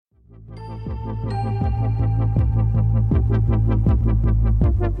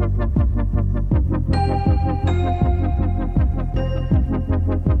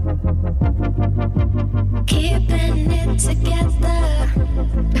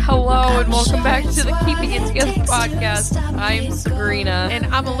and welcome back to the Keeping It Together podcast. I'm Sabrina. And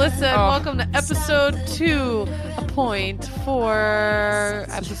I'm Alyssa, and welcome to episode 2,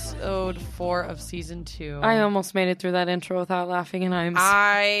 episode 4 of season 2. I almost made it through that intro without laughing, and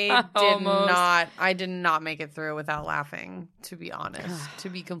I did not make it through without laughing, to be honest, to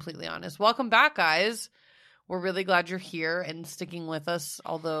be completely honest. Welcome back, guys. We're really glad you're here and sticking with us,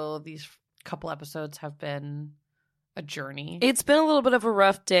 although these couple episodes have been a journey. It's been a little bit of a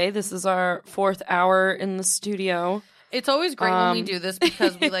rough day. This is our 4th hour in the studio. It's always great when we do this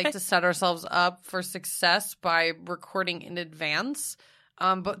because we like to set ourselves up for success by recording in advance.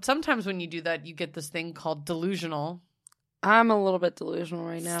 But sometimes when you do that, you get this thing called delusional. I'm a little bit delusional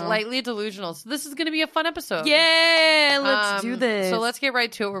right now. Slightly delusional. So this is going to be a fun episode. Yeah, let's do this. So let's get right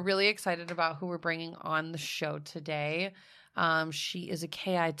to it. We're really excited about who we're bringing on the show today. She is a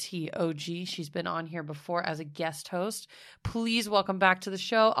KIT OG. She's been on here before as a guest host. Please welcome back to the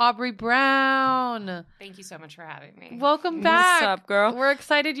show, Aubrey Brown. Thank you so much for having me. Welcome back. What's up, girl? We're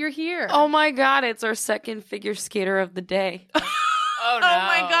excited you're here. Oh my God, it's our second figure skater of the day. Oh, no. Oh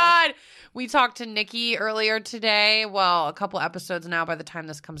my God. We talked to Nikki earlier today. Well, a couple episodes now by the time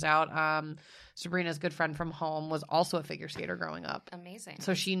this comes out. Sabrina's good friend from home was also a figure skater growing up. Amazing.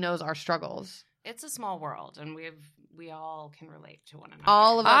 So she knows our struggles. It's a small world, and we all can relate to one another.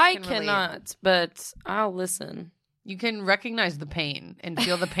 All of us I can relate. cannot, but I'll listen. You can recognize the pain and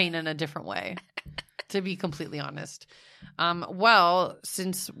feel the pain in a different way, to be completely honest. Well,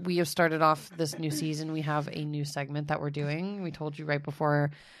 since we have started off this new season, we have a new segment that we're doing. We told you right before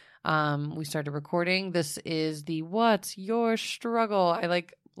we started recording. This is the What's Your Struggle? I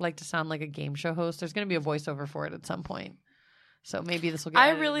like to sound like a game show host. There's going to be a voiceover for it at some point. So maybe this will get I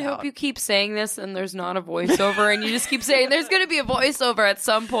really hope you keep saying this and there's not a voiceover and you just keep saying there's going to be a voiceover at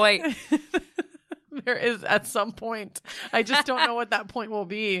some point. There is at some point. I just don't know what that point will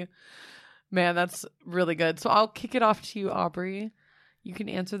be. Man, that's really good. So I'll kick it off to you, Aubrey. You can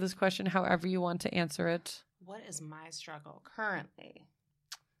answer this question however you want to answer it. What is my struggle currently?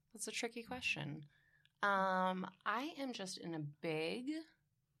 That's a tricky question. I am just in a big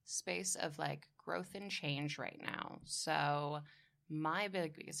space of like growth and change right now. So my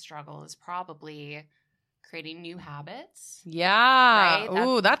biggest struggle is probably creating new habits. Yeah. Right?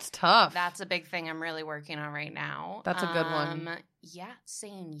 Ooh, that's tough. That's a big thing I'm really working on right now. That's a good one. Yeah,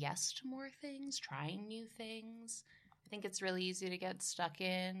 saying yes to more things, trying new things. I think it's really easy to get stuck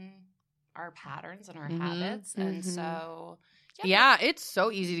in our patterns and our habits. And so... Yeah, it's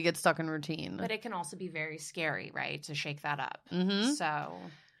so easy to get stuck in routine. But it can also be very scary, right, to shake that up. So...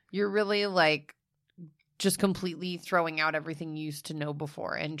 You're really like just completely throwing out everything you used to know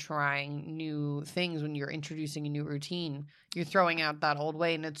before and trying new things when you're introducing a new routine. You're throwing out that old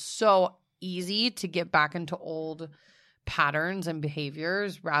way, and it's so easy to get back into old patterns and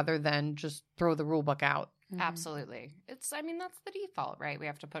behaviors rather than just throw the rule book out. Absolutely. That's the default, right? We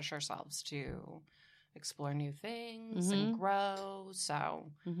have to push ourselves to explore new things and grow. So,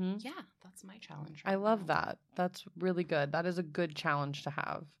 yeah, that's my challenge. I love that. That's really good. That is a good challenge to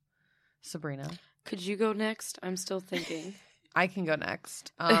have. Sabrina. Could you go next? I'm still thinking. I can go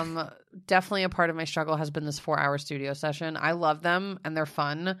next. Definitely a part of my struggle has been this 4-hour studio session. I love them and they're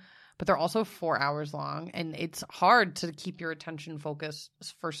fun, but they're also 4 hours long. And it's hard to keep your attention focused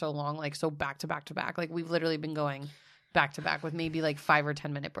for so long, like so back to back to back. Like we've literally been going back to back with maybe like 5 or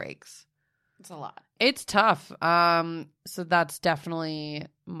 10 minute breaks. It's a lot. It's tough. So that's definitely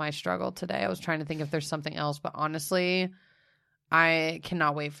my struggle today. I was trying to think if there's something else, but honestly, I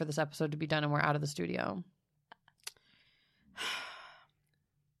cannot wait for this episode to be done and we're out of the studio.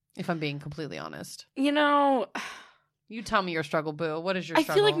 If I'm being completely honest. You know... You tell me your struggle, boo. What is your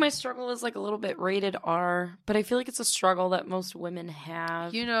struggle? I feel like my struggle is like a little bit rated R, but I feel like it's a struggle that most women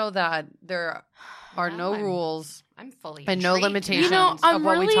have. You know that there are no rules I'm fully and no limitations of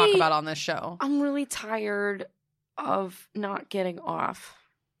what we talk about on this show. I'm really tired of not getting off.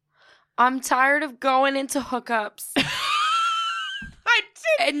 I'm tired of going into hookups.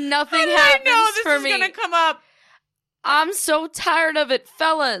 And nothing happens I know this for is me. going to come up. I'm so tired of it,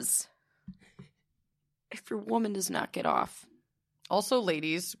 fellas. If your woman does not get off. Also,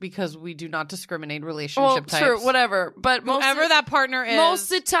 ladies, because we do not discriminate relationship types. Sure, whatever. But whoever that partner is.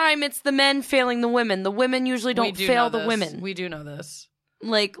 Most of the time, it's the men failing the women. The women usually don't fail the women. We do know this.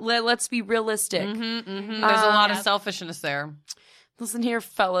 Like, let's be realistic. There's a lot of selfishness there. Listen here,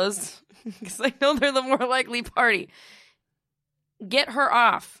 fellas, because I know they're the more likely party. Get her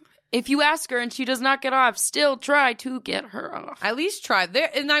off. If you ask her and she does not get off, still try to get her off. At least try.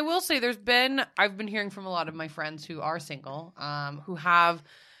 And I will say I've been hearing from a lot of my friends who are single, who have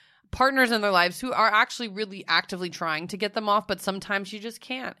partners in their lives who are actually really actively trying to get them off, but sometimes you just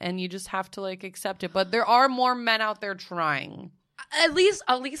can't, and you just have to like accept it. But there are more men out there trying. At least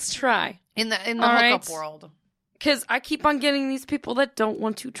try In the All hookup right. world. because I keep on getting these people that don't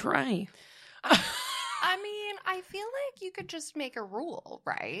want to try. I mean, I feel like you could just make a rule,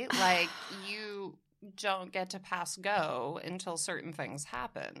 right? Like, you don't get to pass go until certain things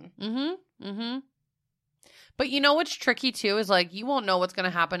happen. But you know what's tricky too is like you won't know what's going to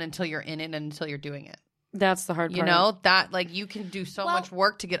happen until you're in it and until you're doing it. That's the hard part. You know that like you can do so Well- much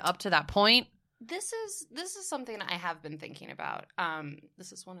work to get up to that point. This is something I have been thinking about.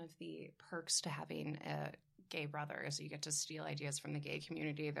 This is one of the perks to having a gay brother is you get to steal ideas from the gay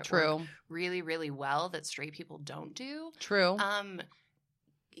community that work True. really, really well that straight people don't do. True.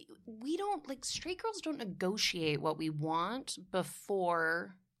 We don't like straight girls don't negotiate what we want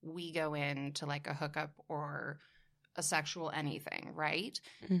before we go into like a hookup or a sexual anything, right?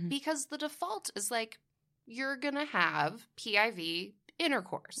 Mhm. Because the default is like you're gonna have PIV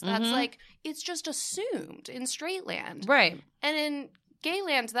intercourse. That's like it's just assumed in straight land. Right. And in gay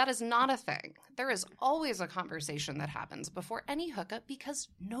land, that is not a thing. There is always a conversation that happens before any hookup because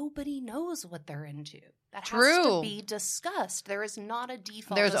nobody knows what they're into. That has True. to be discussed. There is not a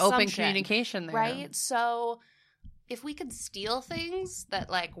default There's open assumption, communication there. right? So if we could steal things that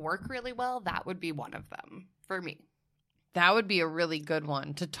like work really well, that would be one of them for me. That would be a really good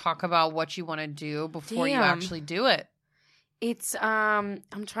one to talk about what you want to do before you Damn. actually do it. It's I'm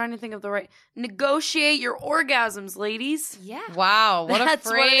trying to think of the right negotiate your orgasms, ladies. Yeah. Wow, what That's a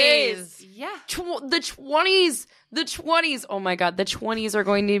what it phrase. is. Yeah. The 20s. Oh my God, the 20s are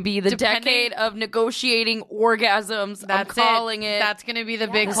going to be the Depending- decade of negotiating orgasms. That's I'm calling it. That's going to be the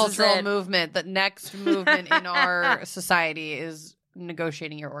Yeah. big This is cultural it. movement. The next movement in our society is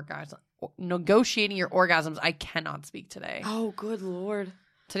negotiating your orgasm. Negotiating your orgasms. I cannot speak today. Oh, good Lord.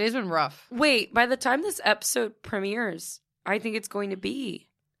 Today's been rough. Wait, by the time this episode premieres, I think it's going to be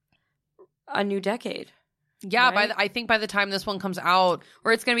a new decade. Yeah, Right? I think by the time this one comes out,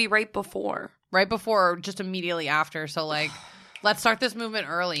 Or it's going to be right before. right before or just immediately after. So like, let's start this movement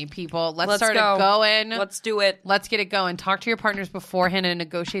early, people. Let's start go. it going. Let's do it. Let's get it going. Talk to your partners beforehand and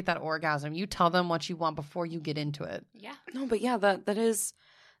negotiate that orgasm. You tell them what you want before you get into it. Yeah. No, but yeah, that is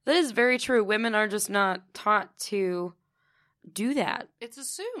very true. Women are just not taught to do that. It's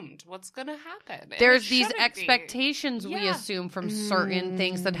assumed what's going to happen. and There's it these shouldn't be. expectations we Yeah. assume from certain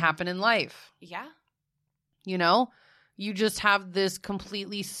things that happen in life. Yeah. You know, you just have this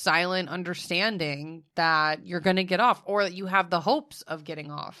completely silent understanding that you're going to get off or that you have the hopes of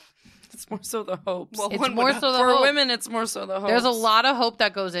getting off. It's more so the hopes. Well, It's one more would- so the For hope. women, it's more so the hopes. There's a lot of hope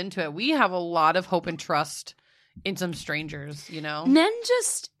that goes into it. We have a lot of hope and trust in some strangers, you know? Men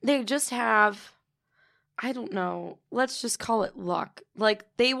they just have, I don't know, let's just call it luck. Like,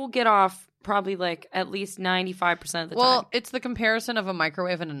 they will get off probably like at least 95% of the Well, time. it's the comparison of a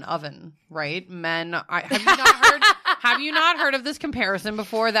microwave and an oven, right? Have you not heard of this comparison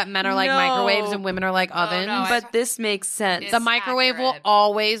before that men are like No. mairowaves and women are like ovens? no, But this makes sense. It's The microwave will accurate.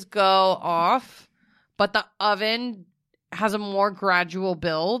 always go off, but the oven has a more gradual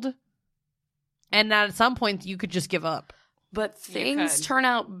build. And at some point, you could just give up. But You things could. turn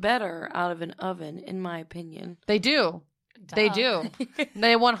out better out of an oven, in my opinion. They do. They Duh. do.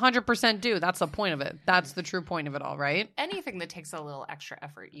 They 100% do. That's the point of it. That's the true point of it all, right? Anything that takes a little extra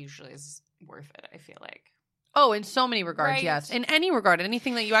effort usually is worth it, I feel like. Oh, in so many regards, Right. yes. In any regard,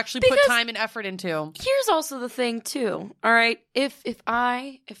 anything that you actually put Because- time and effort into. Here's also the thing too. All right, if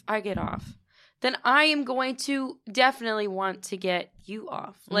I get off, then I am going to definitely want to get you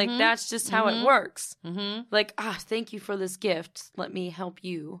off. Like Mhm. that's just how Mhm. it works. Mm-hmm. Like, thank you for this gift. Let me help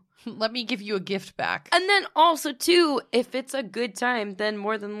you. Let me give you a gift back. And then also too, if it's a good time, then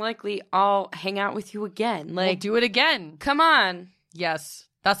more than likely I'll hang out with you again. We'll Like, do it again. come on, Yes.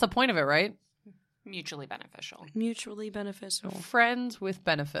 That's the point of it, right? Mutually beneficial. mutually beneficial. Friends with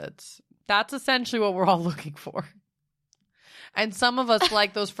benefits. That's essentially what we're all looking for. And some of us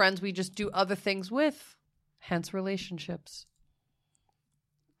like those friends we just do other things with, hence relationships.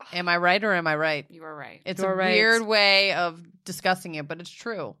 Am I right or am I right? You are right. It's You're a right. weird way of discussing it, but it's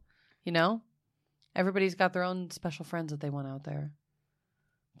true. You know? Everybody's got their own special friends that they want out there.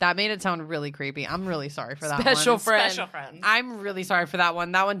 That made it sound really creepy. I'm really sorry for that Special one. friend. Special friends. I'm really sorry for that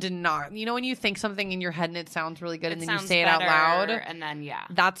one. That one did not. You know when you think something in your head and it sounds really good and then you sounds say it out better, loud? and then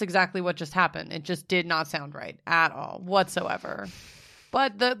That's exactly what just happened. It just did not sound right at all whatsoever.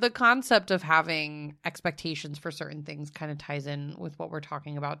 But the concept of having expectations for certain things kind of ties in with what we're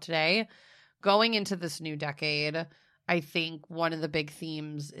talking about today. Going into this new decade, I think one of the big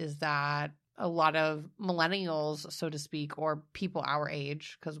themes is that a lot of millennials, so to speak, or people our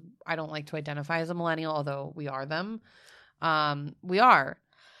age, because I don't like to identify as a millennial, although we are them. We are.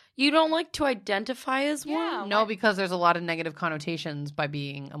 You don't like to identify as Yeah. one? No, because there's a lot of negative connotations by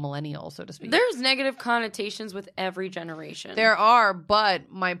being a millennial, so to speak. There's negative connotations with every generation. There are, but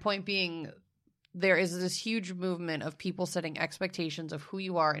my point being, there is this huge movement of people setting expectations of who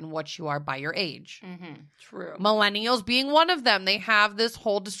you are and what you are by your age. Mm-hmm. True. Millennials being one of them. They have this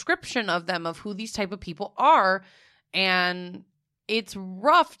whole description of them, of who these type of people are. And it's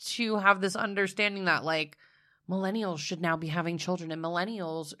rough to have this understanding that, like, millennials should now be having children and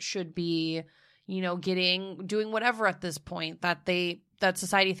millennials should be, doing whatever at this point that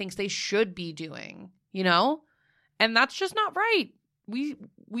society thinks they should be doing, And that's just not right.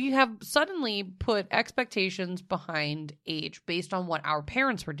 We have suddenly put expectations behind age based on what our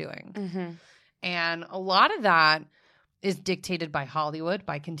parents were doing. Mm-hmm. And a lot of that is dictated by Hollywood,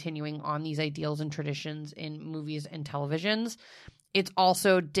 by continuing on these ideals and traditions in movies and televisions. It's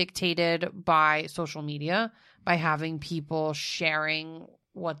also dictated by social media, by having people sharing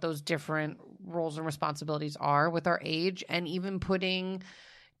what those different roles and responsibilities are with our age, and even putting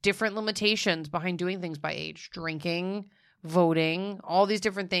different limitations behind doing things by age. Drinking, voting, all these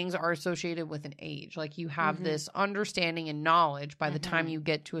different things are associated with an age. Like, you have this understanding and knowledge by the time you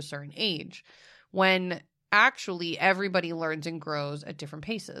get to a certain age, when actually everybody learns and grows at different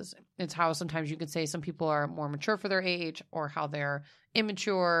paces. It's how sometimes you can say some people are more mature for their age, or how they're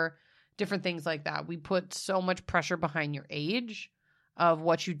immature, different things like that. We put so much pressure behind your age of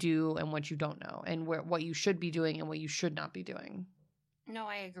what you do and what you don't know, and what you should be doing and what you should not be doing. No,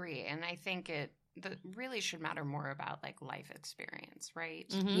 I agree. And I think that really should matter more about, like, life experience, right?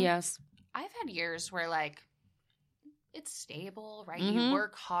 Mm-hmm. Yes. I've had years where, like, it's stable, right? Mm-hmm. You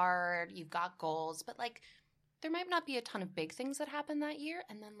work hard, you've got goals, but, like, there might not be a ton of big things that happen that year.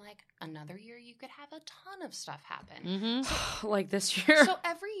 And then, like, another year you could have a ton of stuff happen. Mm-hmm. Like this year. So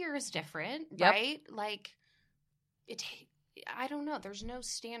every year is different, Yep. right? Like, I don't know. There's no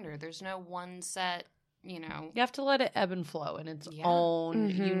standard. There's no one set, You have to let it ebb and flow in its own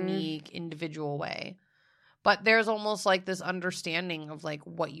unique, individual way. But there's almost like this understanding of, like,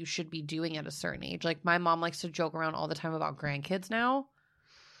 what you should be doing at a certain age. Like, my mom likes to joke around all the time about grandkids now.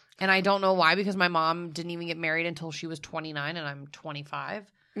 And I don't know why, because my mom didn't even get married until she was 29 and I'm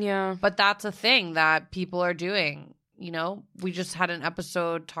 25. Yeah. But that's a thing that people are doing. We just had an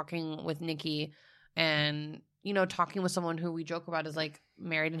episode talking with Nikki and, talking with someone who we joke about is, like,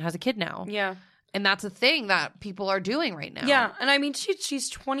 married and has a kid now. Yeah. And that's a thing that people are doing right now. Yeah. And I mean, she's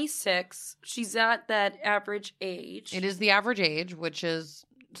 26. She's at that average age. It is the average age, which is,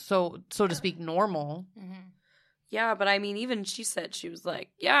 so to speak, normal. Mm-hmm. Yeah, but I mean, even she said, she was like,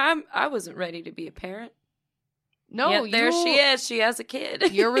 yeah, I wasn't ready to be a parent. No, Yet there she is. She has a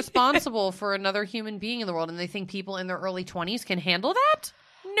kid. You're responsible for another human being in the world, and they think people in their early 20s can handle that?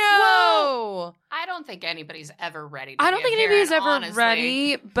 No. Well, I don't think anybody's ever ready to I don't be a think parent, anybody's ever honestly.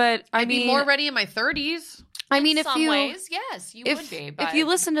 ready, but I'd be more ready in my 30s. I mean, in if some you ways, yes, you would be. But if you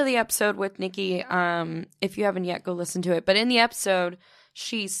listen to the episode with Nikki, if you haven't yet, go listen to it. But in the episode,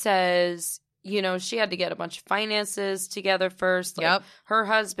 she says, she had to get a bunch of finances together first. Like, Yep. her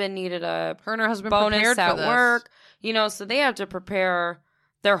husband needed a Her and her husband bonus prepared at for this. work. So they have to prepare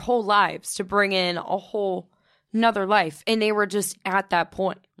their whole lives to bring in a whole another life, and they were just at that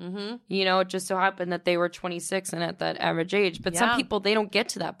point. Mm-hmm. It just so happened that they were 26 and at that average age. But some Yeah. people, they don't get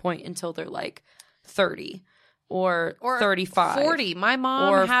to that point until they're like 30 or 35, 40. My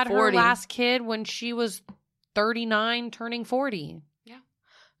mom or had 40. her last kid when she was 39, turning 40.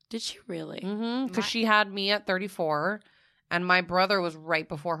 Did she really? Mm-hmm. Because she had me at 34, and my brother was right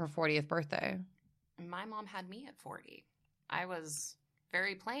before her 40th birthday. my mom had me at 40. I was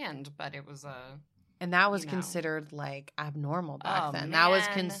very planned, but it was And that was You know. considered, like, abnormal back Oh, then. That was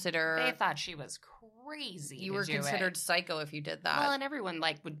man. considered... They thought she was crazy. You to were do considered it. psycho if you did that. Well, and everyone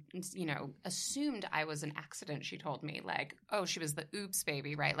would assumed I was an accident. She told me oh, she was the oops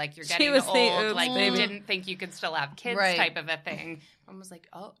baby, right? Like you're She getting was the old, oops like you baby. didn't think you could still have kids, Right. type of a thing. Mom was like,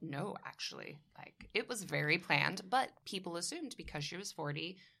 oh no, actually, like it was very planned, but people assumed because she was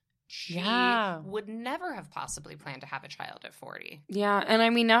 40, she Yeah. would never have possibly planned to have a child at 40. Yeah, and I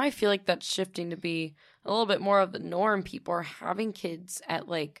mean, now I feel like that's shifting to be a little bit more of the norm. People are having kids at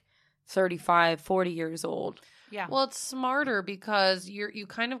like 35, 40 years old. Yeah. Well, it's smarter because you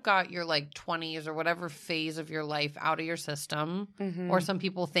kind of got your, like, 20s or whatever phase of your life out of your system. Mm-hmm. Or some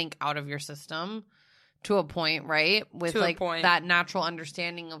people think out of your system to a point, right? With, To a like, point. that natural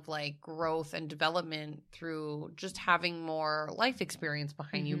understanding of, like, growth and development through just having more life experience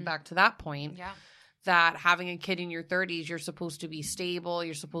behind you. Mhm. Back to that point. Yeah. that having a kid in your 30s, you're supposed to be stable,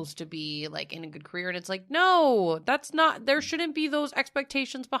 you're supposed to be like in a good career. And it's like, no, that's not, there shouldn't be those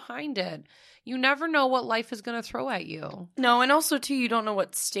expectations behind it. You never know what life is going to throw at you. No, and also, too, you don't know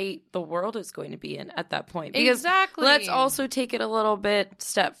what state the world is going to be in at that point. Because Exactly. let's also take it a little bit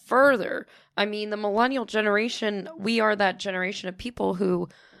step further. I mean, the millennial generation, we are that generation of people who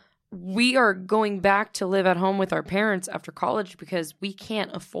we are going back to live at home with our parents after college because we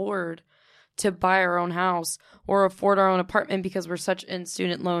can't afford to buy our own house or afford our own apartment because we're such in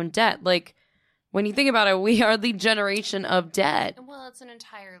student loan debt. Like, when you think about it, we are the generation of debt. Well, it's an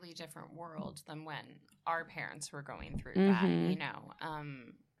entirely different world than when our parents were going through Mhm. that, you know.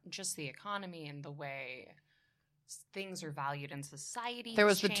 Just the economy and the way things are valued in society. There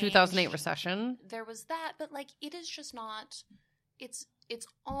has was the changed. 2008 recession. There was that, but like it is just not.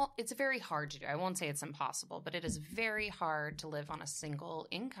 It's very hard to do. I won't say it's impossible, but it is very hard to live on a single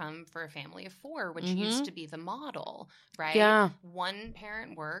income for a family of 4, which used to be the model, right? Yeah. One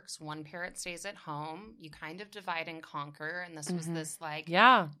parent works, one parent stays at home. You kind of divide and conquer, and this was this like,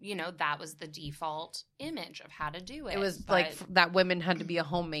 Yeah. you know, that was the default image of how to do it. It was But- like that women had to be a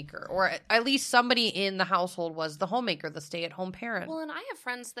homemaker, or at least somebody in the household was the homemaker, the stay-at-home parent. Well, and I have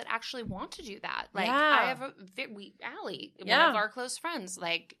friends that actually want to do that. Like, Yeah. I have Allie, one Yeah. of our close friends.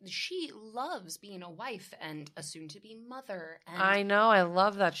 Like, she loves being a wife and a soon-to-be mother. And, I know. I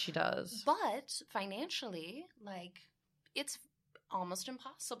love that she does. But financially, like, it's almost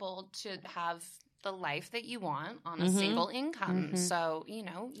impossible to have the life that you want on a Mhm. single income. Mhm. So, you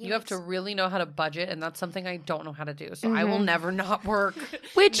know. You have to really know how to budget, and that's something I don't know how to do. So Mm-hmm. I will never not work.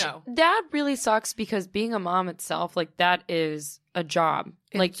 Which, No. that really sucks because being a mom itself, like, that is a job.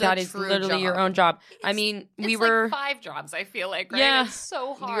 Like, It's a that is true literally your job. own job. I mean, we It's were... like 5 jobs, I feel like, right? Yeah. It's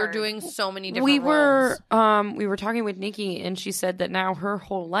so hard. You're doing so many different we roles. were talking with Nikki, and she said that now her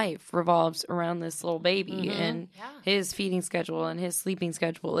whole life revolves around this little baby Mhm. and Yeah. his feeding schedule and his sleeping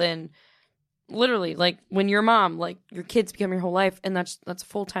schedule, and literally, like, when you're a mom, like, your kids become your whole life, and that's a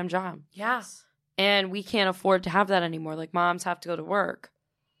full-time job, Yeah. and we can't afford to have that anymore. Like, moms have to go to work.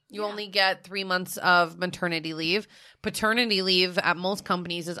 You only get 3 months of maternity leave. Paternity leave at most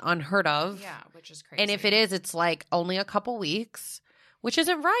companies is unheard of. Yeah, which is crazy. And if it is, it's like only a couple weeks, which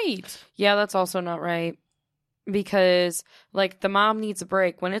isn't right. Yeah, that's also not right, because, like, the mom needs a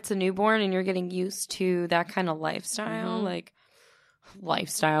break when it's a newborn and you're getting used to that kind of lifestyle. Mhm. Like,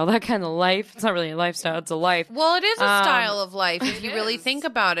 that kind of life. It's not really a lifestyle, it's a life. Well, it is a style of life if it you really is. think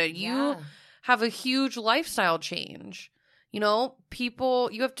about it. You Yeah. have a huge lifestyle change. You know,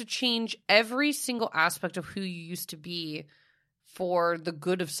 you have to change every single aspect of who you used to be for the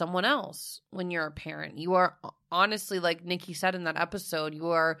good of someone else when you're a parent. You are honestly, like Nikki said in that episode, you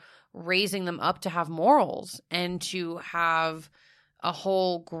are raising them up to have morals and to have a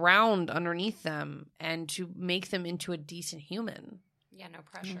whole ground underneath them and to make them into a decent human. Yeah, no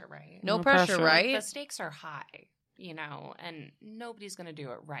pressure, right? No No pressure, pressure. right? The stakes are high, you know, and nobody's going to do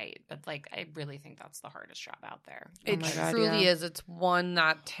it right. But, like, I really think that's the hardest job out there. Oh It my God, truly yeah. is. It's one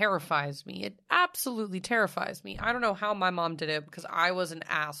that terrifies me. It absolutely terrifies me. I don't know how my mom did it because I was an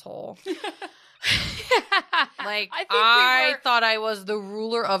asshole. Like, I thought I was the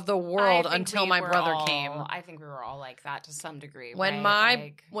ruler of the world until my brother came. I think we were all like that to some degree. When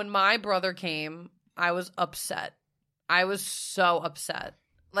right? when my brother came, I was upset. I was so upset.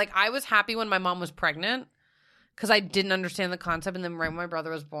 Like, I was happy when my mom was pregnant because I didn't understand the concept. And then right when my brother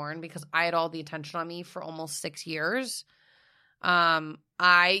was born, because I had all the attention on me for almost 6 years,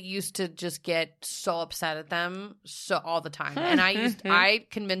 I used to just get so upset at them all the time. And I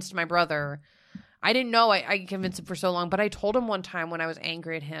convinced my brother. I didn't know I convinced him for so long, but I told him one time when I was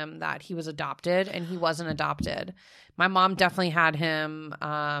angry at him that he was adopted and he wasn't adopted. My mom definitely had him.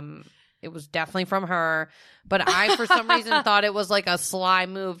 It was definitely from her. But I, for some reason, thought it was like a sly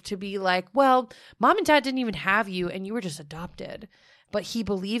move to be like, well, mom and dad didn't even have you and you were just adopted. But he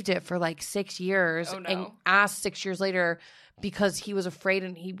believed it for like 6 years and asked 6 years later because he was afraid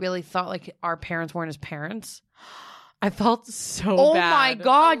and he really thought like our parents weren't his parents. I felt so bad. Oh my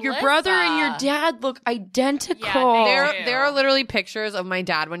God, your Alyssa. brother and your dad look identical. Yeah, There are literally pictures of my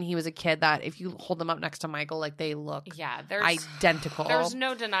dad when he was a kid that if you hold them up next to Michael, like they look there's identical. There's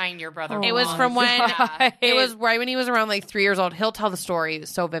no denying your brother. Oh It was my from when God. it was right when he was around like 3 years old. He'll tell the story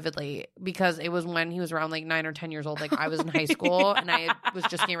so vividly because it was when he was around like 9 or 10 years old. Like I was in high school and I was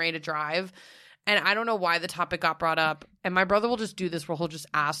just getting ready to drive. And I don't know why the topic got brought up. And my brother will just do this where he'll just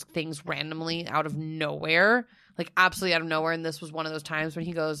ask things randomly out of nowhere, like absolutely out of nowhere. And this was one of those times when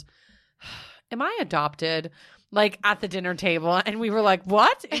he goes, am I adopted? Like at the dinner table. And we were like,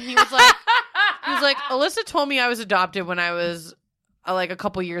 what? And he was like, Alyssa told me I was adopted when I was like a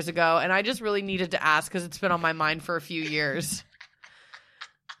couple years ago, and I just really needed to ask because it's been on my mind for a few years.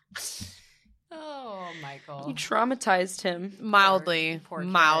 Oh, Michael. You traumatized him. Mildly. Poor kid.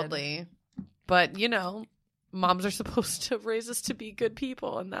 Mildly. But, you know, moms are supposed to raise us to be good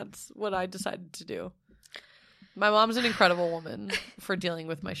people, and that's what I decided to do. My mom's an incredible woman for dealing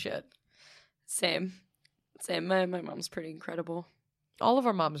with my shit. Same. My mom's pretty incredible. All of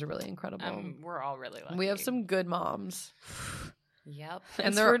our moms are really incredible. We're all really lucky. We have some good moms. Yep.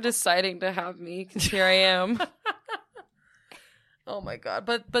 And they're deciding to have me because here I am. Oh my God.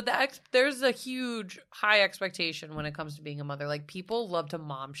 But there's a huge high expectation when it comes to being a mother. Like, people love to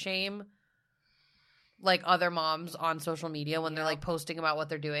mom shame like other moms on social media when they're like posting about what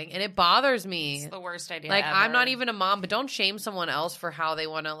they're doing, and it bothers me. It's the worst idea like ever. I'm not even a mom, but don't shame someone else for how they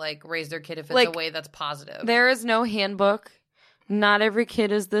want to like raise their kid if it's Like, a way that's positive. There is no handbook. Not every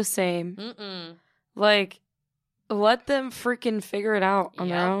kid is the same. Mm-mm. Like, let them freaking figure it out on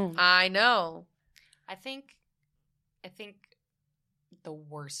their own. I know. I think the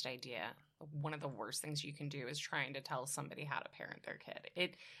worst idea, one of the worst things you can do is trying to tell somebody how to parent their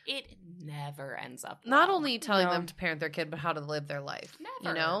kid. It never ends up Not well. only telling them to parent their kid, but how to live their life.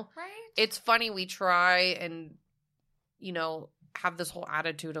 Never, you know? right? It's funny, we try and, you know, have this whole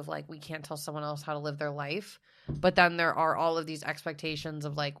attitude of like, we can't tell someone else how to live their life. But then there are all of these expectations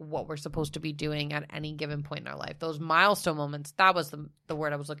of like what we're supposed to be doing at any given point in our life. Those milestone moments, that was the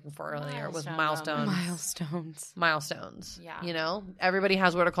word I was looking for earlier, was milestones. Milestones. Yeah. You know, everybody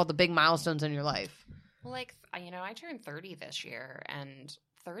has what are called the big milestones in your life. Well, like, you know, I turned 30 this year, and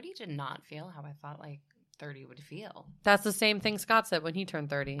 30 did not feel how I thought like 30 would feel. That's the same thing Scott said when he turned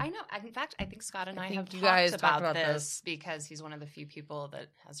 30. I know. In fact, I think Scott and I have guys talked talked about about this because he's one of the few people that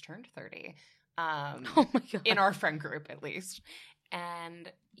has turned 30. Oh my God. In our friend group, at least.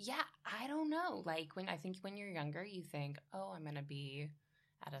 And yeah, I don't know. Like, when you're younger, you think, oh, I'm going to be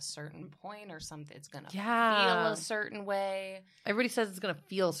at a certain point or something. It's going to feel a certain way. Everybody says it's going to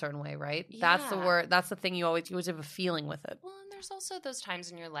feel a certain way, right? Yeah. That's the word. That's the thing. You always have a feeling with it. Well, and there's also those times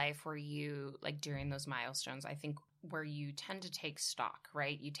in your life where you, like during those milestones, I think where you tend to take stock,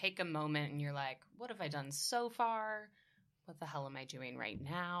 right? You take a moment and you're like, what have I done so far? What the hell am I doing right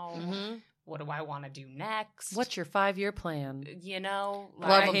now? Mm-hmm. What do I want to do next? What's your 5-year plan? You know? Love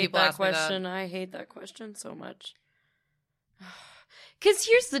I when hate people that ask me that. question. I hate that question so much. Because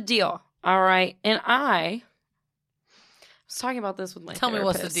here's the deal, all right? And I was talking about this with my Tell me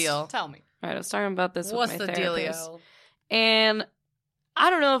therapist. what's the deal. Tell me. All right, I was talking about this What's with my the therapist. dealio? And I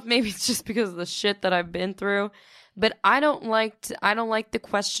don't know if maybe it's just because of the shit that I've been through, but I don't like the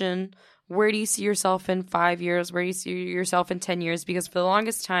question, where do you see yourself in 5 years? Where do you see yourself in 10 years? Because for the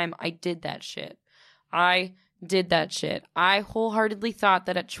longest time, I did that shit. I wholeheartedly thought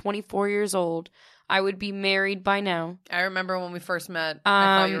that at 24 years old, I would be married by now. I remember when we first met,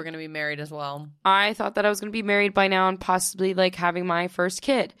 I thought you were going to be married as well. I thought that I was going to be married by now and possibly like having my first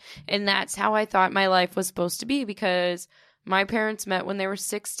kid. And that's how I thought my life was supposed to be, because my parents met when they were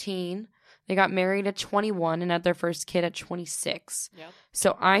 16. They got married at 21 and had their first kid at 26. Yep.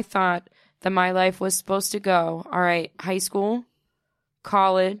 So I thought that my life was supposed to go, all right, high school,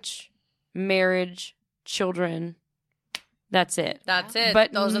 college, marriage, children. That's it. That's it.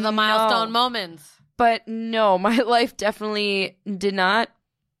 But those are the no. milestone moments. But no, my life definitely did not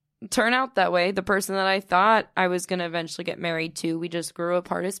turn out that way. The person that I thought I was going to eventually get married to, we just grew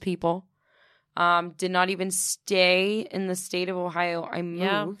apart as people. Did not even stay in the state of Ohio. I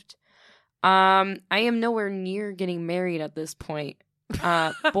moved. I am nowhere near getting married at this point.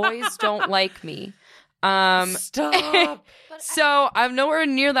 Boys don't like me. Stop. So I'm nowhere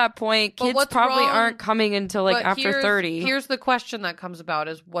near that point. But Kids what's probably wrong- aren't coming until like But after 30. Here's the question that comes about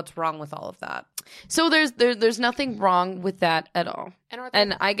is what's wrong with all of that? So there's nothing wrong with that at all.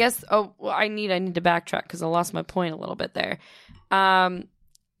 And I guess I need to backtrack because I lost my point a little bit there.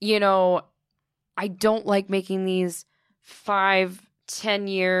 You know, I don't like making these 5-10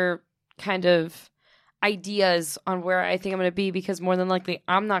 year kind of ideas on where I think I'm going to be, because more than likely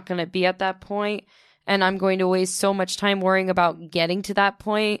I'm not going to be at that point, and I'm going to waste so much time worrying about getting to that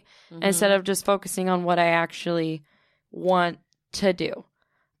point instead of just focusing on what I actually want to do.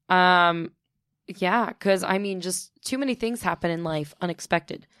 Yeah, because I mean, just too many things happen in life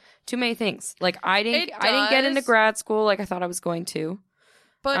unexpected. Too many things. Like I didn't get into grad school like I thought I was going to.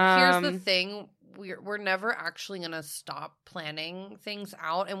 But here's the thing. We're never actually going to stop planning things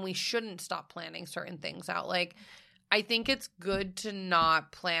out, and we shouldn't stop planning certain things out. Like, I think it's good to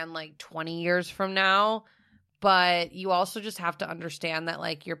not plan like 20 years from now, but you also just have to understand that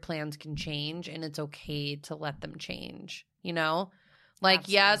like your plans can change and it's okay to let them change, you know? Like,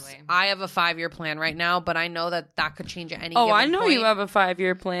 yes, Absolutely. I have a 5-year plan right now, but I know that could change at any Oh, given I know point. you have a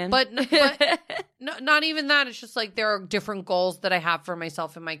 5-year plan. But no, not even that. It's just like there are different goals that I have for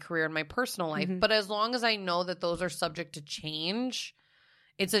myself in my career and my personal life. Mhm. But as long as I know that those are subject to change,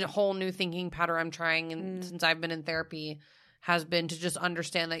 it's a whole new thinking pattern I'm trying. And since I've been in therapy, has been to just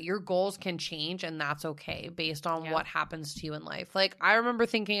understand that your goals can change and that's okay based on what happens to you in life. Like, I remember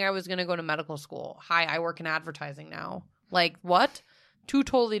thinking I was going to go to medical school. Hi, I work in advertising now. Like, what? 2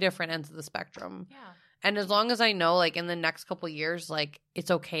 totally different ends of the spectrum. Yeah. And as long as I know, like, in the next couple of years, like, it's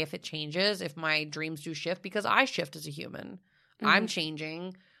okay if it changes, if my dreams do shift, because I shift as a human. I'm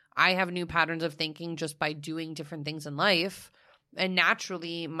changing. I have new patterns of thinking just by doing different things in life. And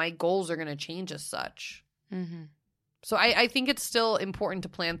naturally, my goals are going to change as such. Mm-hmm. So I think it's still important to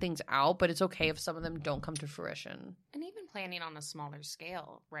plan things out, but it's okay if some of them don't come to fruition. And even planning on a smaller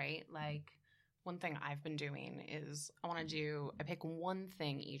scale, right? Like, one thing I've been doing is I pick one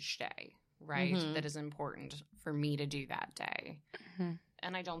thing each day, right? That is important for me to do that day. Mm-hmm.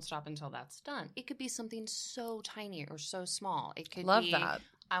 And I don't stop until that's done. It could be something so tiny or so small. It could Love be, that.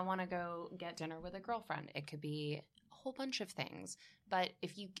 I want to go get dinner with a girlfriend. It could be a whole bunch of things. But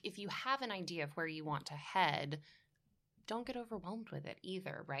if you have an idea of where you want to head, don't get overwhelmed with it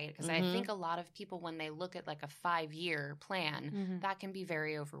either, right? Because I think a lot of people, when they look at like a 5-year plan, that can be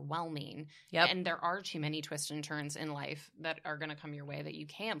very overwhelming. Yep. And there are too many twists and turns in life that are going to come your way that you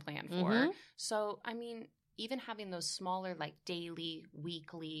can't plan for. So, I mean, even having those smaller, like daily,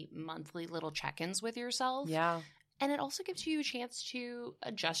 weekly, monthly little check-ins with yourself. Yeah. And it also gives you a chance to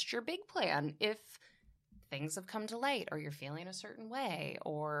adjust your big plan if things have come to light or you're feeling a certain way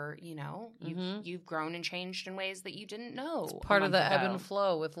or, you've grown and changed in ways that you didn't know. It's part of the ebb and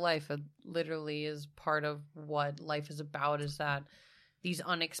flow with life. It literally is part of what life is about, is that these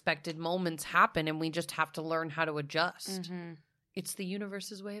unexpected moments happen and we just have to learn how to adjust. It's the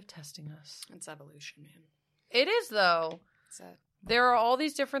universe's way of testing us. It's evolution, man. It is, though. It's it. There are all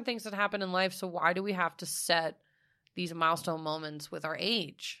these different things that happen in life, so why do we have to set these milestone moments with our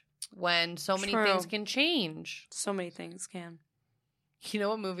age when so many things can change? So many things can. You know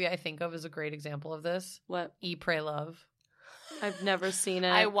what movie I think of is a great example of this? What? Eat, Pray, Love. I've never seen it.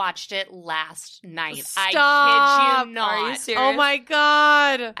 I watched it last night. Stop. I kid you not. Are you serious? Oh my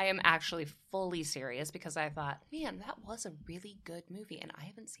God. I am actually fully serious because I thought, man, that was a really good movie. And I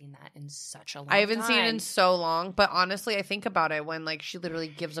haven't seen that in such a long time. I haven't seen it in so long, but honestly, I think about it when like she literally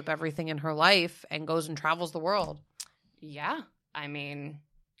gives up everything in her life and goes and travels the world. Yeah. I mean,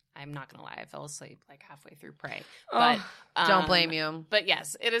 I'm not going to lie. I fell asleep like halfway through Prey. Oh, But Don't blame you. But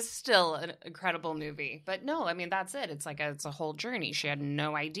yes, it is still an incredible movie. But no, I mean, that's it. It's like it's a whole journey. She had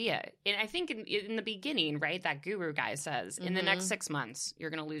no idea. And I think in the beginning, right, that guru guy says, in the next 6 months, you're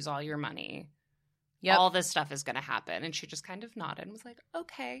going to lose all your money. Yep. All this stuff is going to happen. And she just kind of nodded and was like,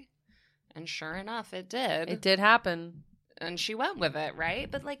 okay. And sure enough, it did. It did happen. And she went with it, right?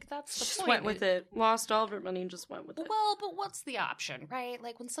 But like, that's the Just point. went with it. Lost all of her money and just went with it. Well, but what's the option, right?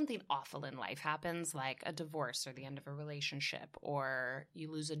 Like when something awful in life happens, like a divorce or the end of a relationship, or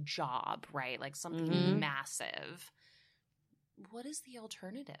you lose a job, right? Like something massive. What is the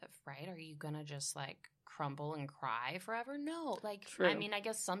alternative, right? Are you going to just like crumble and cry forever? No. Like, True. I mean, I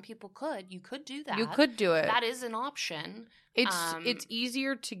guess some people could. You could do that. You could do it. That is an option. It's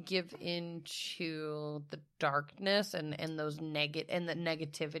easier to give in to the darkness and those and the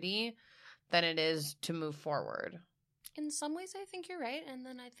negativity than it is to move forward. In some ways, I think you're right. And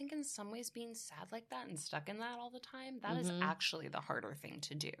then I think in some ways being sad like that and stuck in that all the time, that is actually the harder thing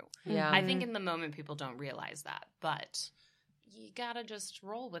to do. Yeah. I think in the moment people don't realize that, but you gotta just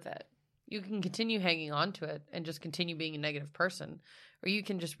roll with it. You can continue hanging on to it and just continue being a negative person. Or you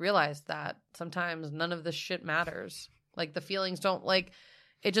can just realize that sometimes none of this shit matters. Like the feelings don't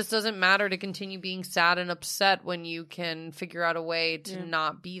it just doesn't matter to continue being sad and upset when you can figure out a way to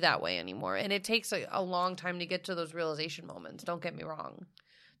not be that way anymore. And it takes a long time to get to those realization moments. Don't get me wrong.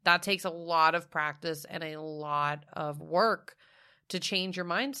 That takes a lot of practice and a lot of work to change your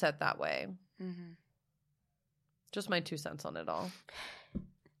mindset that way. Mm-hmm. Just my 2 cents on it all.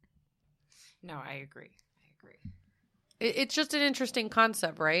 No, I agree. It's just an interesting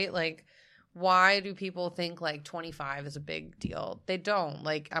concept, right? Like, why do people think like 25 is a big deal? They don't.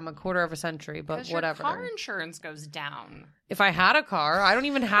 Like, I'm a quarter of a century, but whatever. Your car insurance goes down. If I had a car, I don't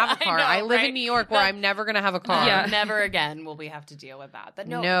even have a car. I live in New York where I'm never going to have a car. Yeah. Never again will we have to deal with that. But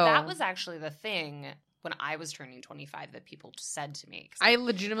no, that was actually the thing when I was turning 25 that people said to me. I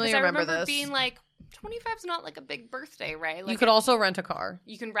legitimately remember this. Being like, 25 is not like a big birthday, right? Like you could also rent a car.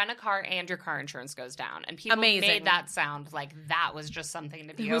 You can rent a car and your car insurance goes down. And people Amazing. made that sound like that was just something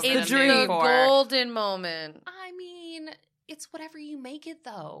to be It was over the the moon for. golden moment. I mean, it's whatever you make it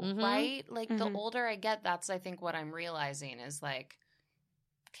though, Mhm. right? Like the Mhm. older I get, that's I think what I'm realizing is like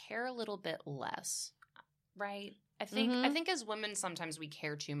care a little bit less, right? I Mhm. think as women sometimes we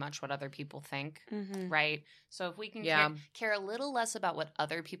care too much what other people think, Mhm. right? So if we can Yeah. care a little less about what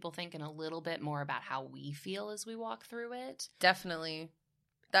other people think and a little bit more about how we feel as we walk through it. Definitely.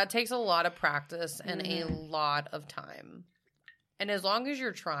 That takes a lot of practice and a Mhm. lot of time. And as long as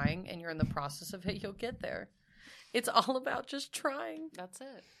you're trying and you're in the process of it, you'll get there. It's all about just trying. That's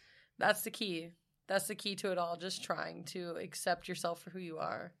it. That's the key. That's the key to it all. Just trying to accept yourself for who you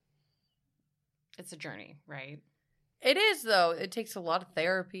are. It's a journey, right? It is, though. It takes a lot of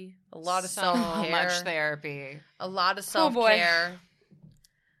therapy, a lot of self-care. So much therapy. A lot of Oh, boy. self-care.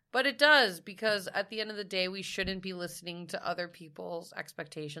 But it does, because at the end of the day, we shouldn't be listening to other people's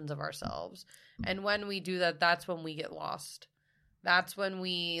expectations of ourselves. And when we do that, that's when we get lost. That's when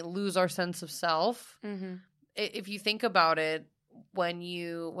we lose our sense of self. Mhm. If you think about it,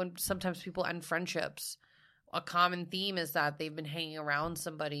 when sometimes people end friendships, a common theme is that they've been hanging around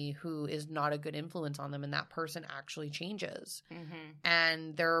somebody who is not a good influence on them, and that person actually changes. Mm-hmm.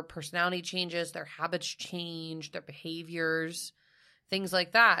 And their personality changes, their habits change, their behaviors, things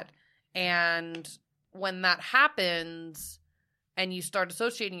like that. And when that happens and you start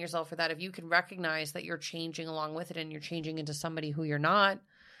associating yourself with that, if you can recognize that you're changing along with it and you're changing into somebody who you're not,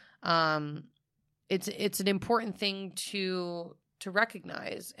 it's an important thing to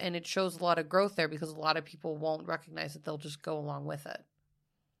recognize, and it shows a lot of growth there, because a lot of people won't recognize it. They'll just go along with it.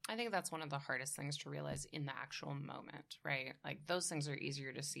 I think that's one of the hardest things to realize in the actual moment, right? Like those things are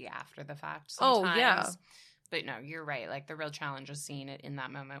easier to see after the fact sometimes. Oh, yeah. But no, you're right. Like the real challenge is seeing it in that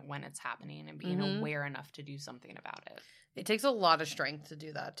moment when it's happening and being Mhm. aware enough to do something about it. It takes a lot of strength to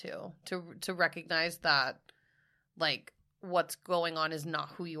do that too. To recognize that, like, what's going on is not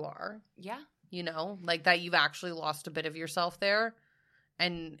who you are. Yeah. You know, like that you've actually lost a bit of yourself there,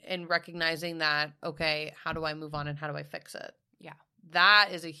 and recognizing that, okay, how do I move on and how do I fix it? Yeah. That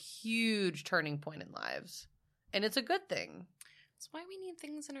is a huge turning point in lives, and it's a good thing. That's why we need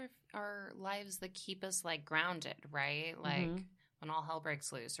things in our lives that keep us like grounded, right? Like Mhm. when all hell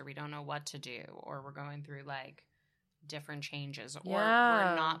breaks loose or we don't know what to do or we're going through like different changes or Yeah.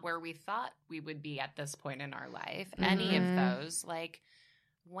 we're not where we thought we would be at this point in our life. Any of Mhm. those, like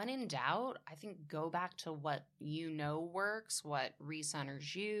when in doubt, I think go back to what you know works, what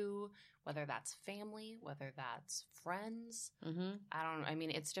recenters you, whether that's family, whether that's friends. Mhm. I mean,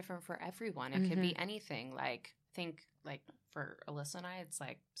 it's different for everyone. It could be anything. Like, think like for Alyssa and I, it's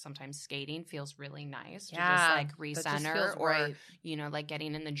like sometimes skating feels really nice to just like That just recenter feels or, right. you know, like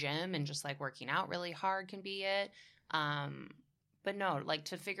getting in the gym and just like working out really hard can be it. But no, like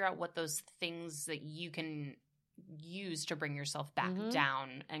to figure out what those things that you can use to bring yourself back Mhm.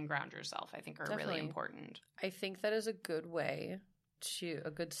 down and ground yourself, I think are Definitely. really important. I think that is a good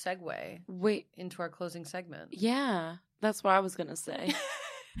segue Wait. into our closing segment. Yeah, that's what I was gonna say.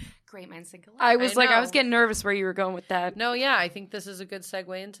 Great minds think alike. I was I like, I was know. getting nervous where you were going with that. No, yeah, I think this is a good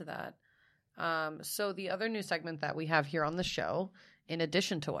segue into that. So the other new segment that we have here on the show, in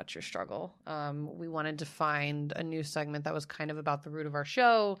addition to What's Your Struggle, we wanted to find a new segment that was kind of about the root of our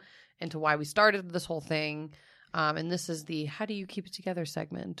show and to why we started this whole thing. And this is the How Do You Keep It Together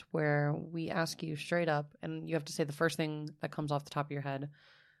segment, where we ask you straight up, and you have to say the first thing that comes off the top of your head.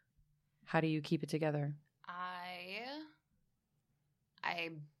 How do you keep it together?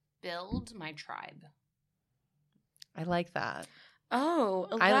 I build my tribe. I like that. Oh,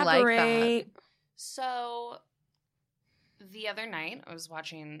 I like that. elaborate. So the other night, I was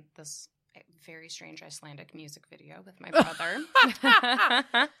watching this very strange Icelandic music video with my brother.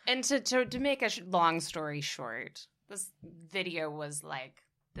 And to make a long story short, this video was like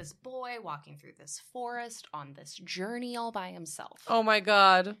this boy walking through this forest on this journey all by himself. Oh my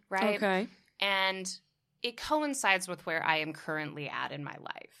God. Right? Okay. And it coincides with where I am currently at in my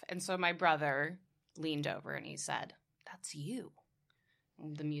life. And so my brother leaned over and he said, "That's you."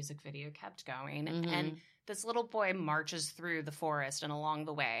 And the music video kept going. Mhm. And this little boy marches through the forest and along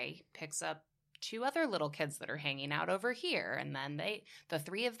the way picks up two other little kids that are hanging out over here. And then the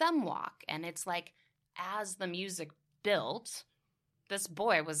three of them walk. And it's like, as the music built, this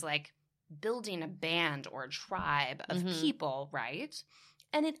boy was like building a band or a tribe of Mhm. people, right?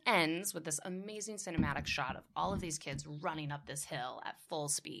 And it ends with this amazing cinematic shot of all of these kids running up this hill at full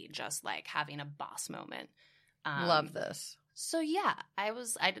speed, just like having a boss moment. Love this. So yeah, I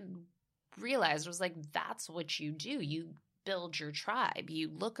realized, I was like, that's what you do. You build your tribe. You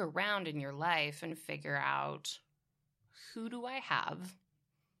look around in your life and figure out, who do I have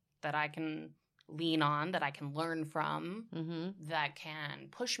that I can lean on, that I can learn from, Mm-hmm. that can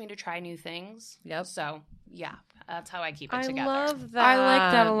push me to try new things. Yep. So, yeah, that's how I keep it I together. love that. I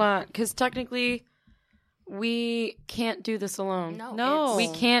like that a lot because technically we can't do this alone. No. We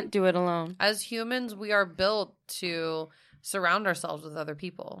can't do it alone. As humans, we are built to surround ourselves with other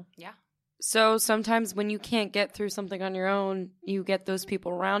people. Yeah. So sometimes when you can't get through something on your own, you get those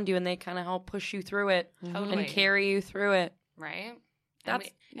people around you and they kind of help push you through it Totally. and carry you through it. Right? That's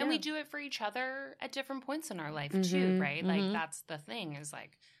And we do it for each other at different points in our life too, Mhm. right? Mhm. Like that's the thing, is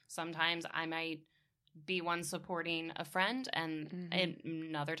like sometimes I might be one supporting a friend, and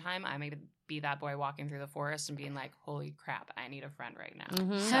another time I may be that boy walking through the forest and being like, holy crap, I need a friend right now.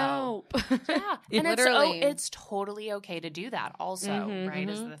 Mhm. So, Help. yeah. And Literally. it's totally okay to do that also, Mhm. right?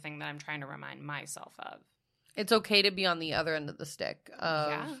 Is Mhm. the thing that I'm trying to remind myself of. It's okay to be on the other end of the stick of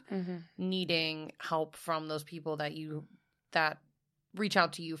Yeah. Mhm. needing help from those people that reach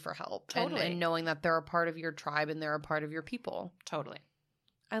out to you for help. Totally. And knowing that they're a part of your tribe and they're a part of your people. Totally.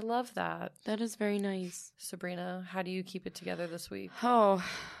 I love that. That is very nice. Sabrina, how do you keep it together this week? Oh.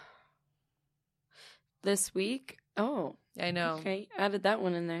 This week? Oh. I know. Okay. Added that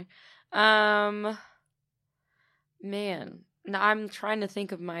one in there. Man. Now I'm trying to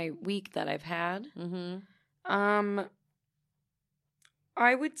think of my week that I've had. Mm-hmm.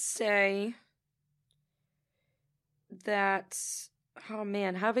 I would say that, oh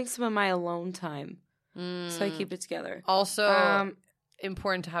man, having some of my alone time so I keep it together. Also,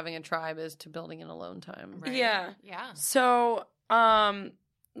 important to having a tribe is to building an alone time. Right? Yeah. Yeah. So,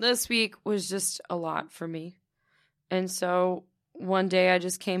 this week was just a lot for me. And so one day I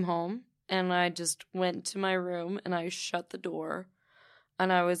just came home and I just went to my room and I shut the door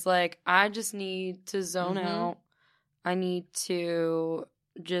and I was like, I just need to zone Mhm. out. I need to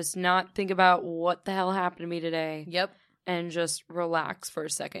just not think about what the hell happened to me today Yep. and just relax for a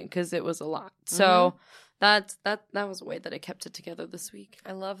second because it was a lot. So that was a way that I kept it together this week.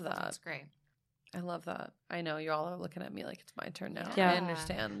 I love that. That's great. I love that. I know you all are looking at me like it's my turn now. Yeah. I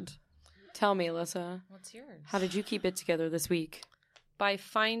understand. Tell me, Alyssa, What's yours? how did you keep it together this week? By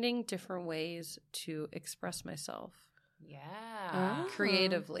finding different ways to express myself Yeah. Oh.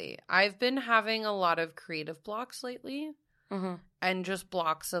 creatively. I've been having a lot of creative blocks lately Uh-huh. and just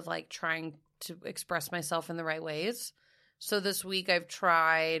blocks of like trying to express myself in the right ways. So this week I've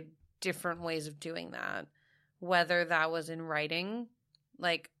tried different ways of doing that, whether that was in writing,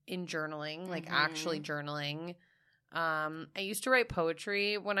 like in journaling, like actually journaling. I used to write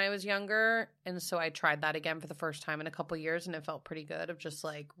poetry when I was younger, and so I tried that again for the first time in a couple years, and it felt pretty good of just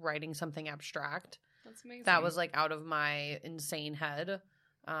like writing something abstract That's amazing. that was like out of my insane head.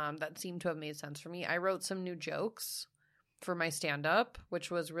 That seemed to have made sense for me. I wrote some new jokes for my stand-up,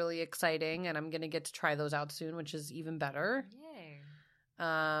 which was really exciting, and I'm going to get to try those out soon, which is even better. Yay.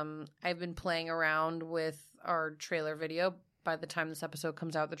 I've been playing around with our trailer video. By the time this episode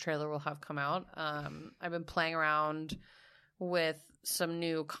comes out, the trailer will have come out. I've been playing around with some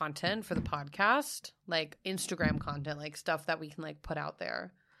new content for the podcast, like Instagram content, like stuff that we can like put out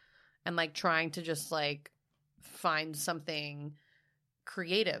there, and like trying to just like find something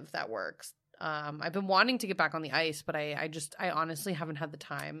creative that works. I've been wanting to get back on the ice, but I honestly haven't had the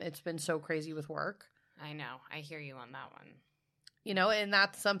time. It's been so crazy with work. I know. I hear you on that one. You know, and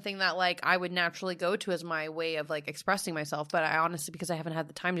that's something that like I would naturally go to as my way of like expressing myself. But I honestly, because I haven't had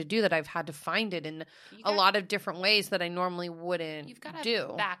the time to do that, I've had to find it in a lot of different ways that I normally wouldn't You've got to do. have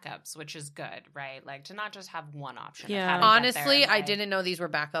backups, which is good, right? Like to not just have one option. of Yeah. how to get there Honestly, and, I like- didn't know these were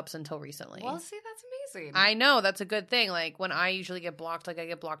backups until recently. Well, see, that's amazing. I know that's a good thing. Like when I usually get blocked, like I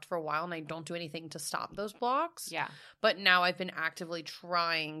get blocked for a while and I don't do anything to stop those blocks. Yeah. But now I've been actively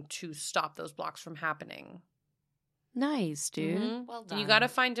trying to stop those blocks from happening. Nice, dude. Mhm. Well And done. you got to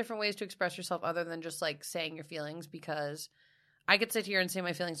find different ways to express yourself other than just like saying your feelings, because I could sit here and say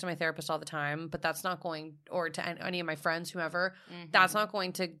my feelings to my therapist all the time, but that's not going, or to any of my friends, whomever, Mhm. that's not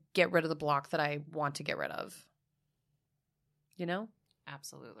going to get rid of the block that I want to get rid of. You know?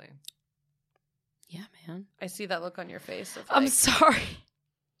 Absolutely. Yeah, man. I see that look on your face. Of I'm like, sorry.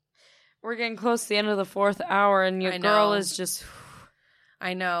 We're getting close to the end of the 4th hour, and your I girl know. is just.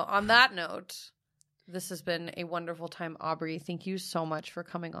 I know. On that note, this has been a wonderful time, Aubrey. Thank you so much for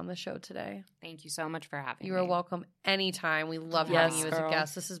coming on the show today. Thank you so much for having You me. are welcome anytime. We love Yes, having you as girl. a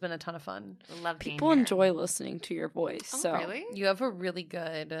guest. This has been a ton of fun. Love being People here. enjoy listening to your voice. Oh, so, really? You have a really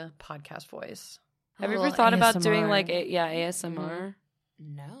good podcast voice. have you A ever little thought about ASMR. doing like ASMR?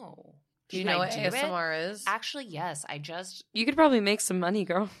 No. Do you Should know I what do it? ASMR is? Actually, yes. I just You could probably make some money,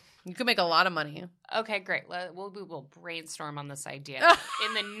 girl. You could make a lot of money. Okay, great. We'll brainstorm on this idea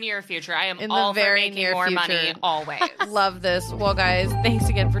in the near future. I am In all the very for making near more future. money always. Love this. Well, guys, thanks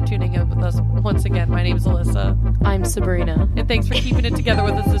again for tuning in with us once again. My name is Alyssa. I'm Sabrina. And thanks for keeping it together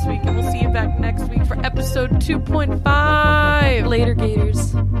with us this week. And we'll see you back next week for episode 2.5. Later,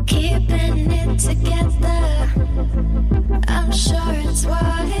 Gators. Keeping it together, I'm sure it's what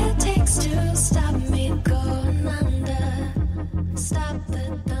it takes to stop me going under. Stop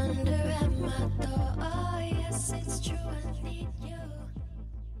the thunder at my door.